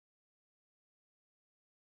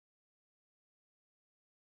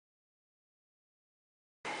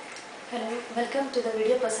Hello, welcome to the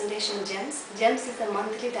video presentation of GEMS. GEMS is the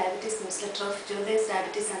monthly diabetes newsletter of Jothydev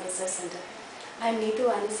Diabetes and Research Center. I am Neetu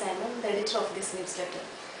Annie Simon, the editor of this newsletter.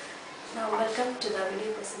 Now, welcome to the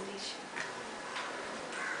video presentation.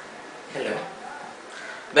 Hello,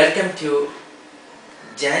 welcome to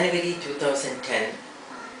January 2010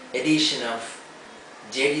 edition of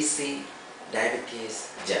JDC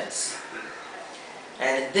Diabetes GEMS.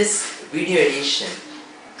 And in this video edition,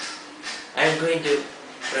 I am going to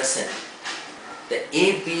present the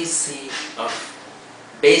ABC of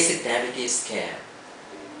basic diabetes care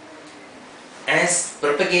as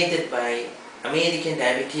propagated by American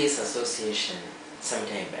Diabetes Association some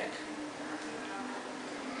time back.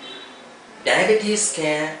 Diabetes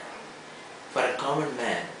care for a common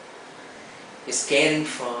man is caring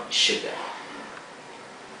for sugar.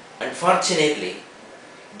 Unfortunately,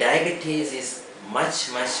 diabetes is much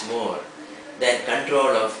more than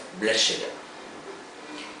control of blood sugar.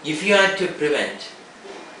 If you are to prevent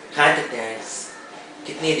heart attacks,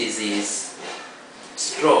 kidney disease,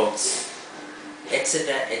 strokes,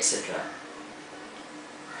 etc.,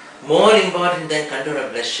 more important than control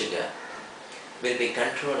of blood sugar will be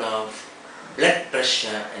control of blood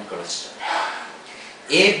pressure and cholesterol.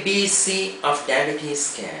 ABC of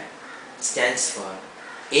diabetes care stands for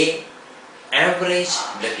A. Average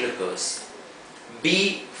blood glucose,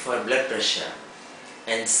 B. for blood pressure,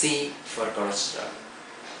 and C. for cholesterol.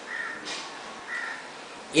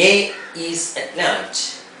 A is at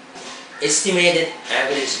large. Estimated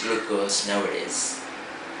average glucose nowadays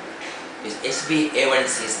is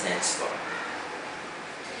HbA1c stands for.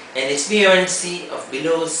 An HbA1c of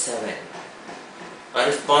below 7, or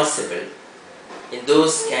if possible, in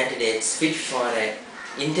those candidates fit for an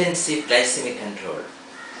intensive glycemic control,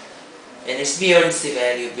 an HbA1c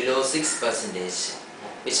value below 6%,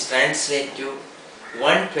 which translates to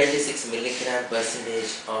 126 milligram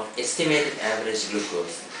percentage of estimated average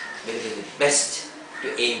glucose, will be the best to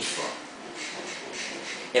aim for.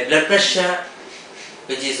 A blood pressure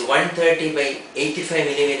which is 130 by 85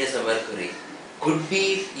 millimeters of mercury could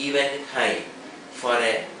be even high for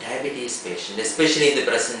a diabetes patient, especially in the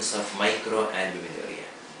presence of microalbuminuria.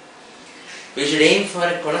 We should aim for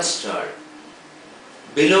a cholesterol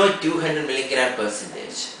below 200 milligram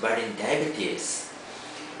percentage, but in diabetes,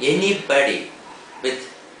 anybody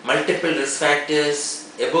with multiple risk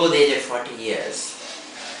factors above the age of 40 years,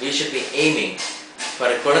 we should be aiming for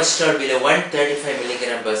a cholesterol below 135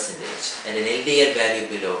 milligram percentage and an LDL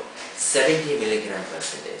value below 70 milligram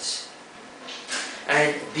percentage.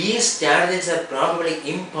 And these targets are probably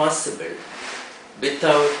impossible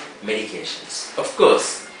without medications. Of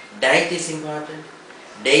course, diet is important,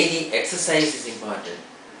 daily exercise is important,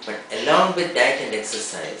 but along with diet and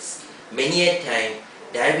exercise, many a time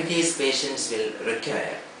diabetes patients will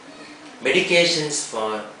require medications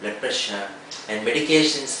for blood pressure and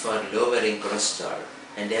medications for lowering cholesterol,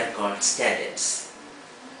 and they are called statins.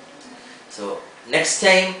 So next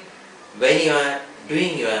time when you are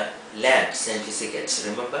doing your labs and physicals,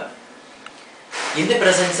 remember, in the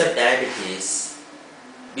presence of diabetes,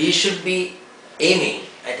 we should be aiming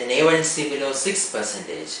at an A1C below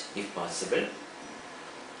 6% if possible.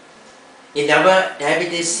 In our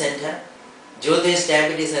diabetes center, Jothydev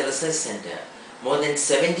Diabetes and Research Center, more than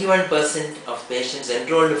 71% of patients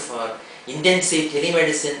enrolled for intensive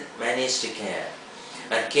telemedicine managed care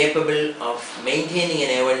are capable of maintaining an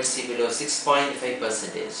A1C below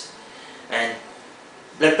 6.5% and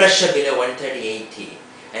blood pressure below 130/80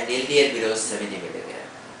 and LDL below 70 milligram.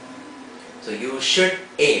 So you should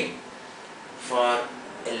aim for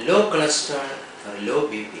a low cholesterol or low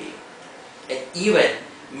BP, and even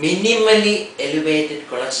minimally elevated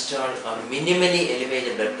cholesterol or minimally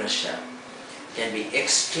elevated blood pressure can be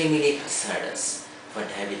extremely hazardous for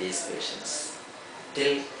diabetes patients.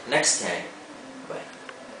 Till next time, bye.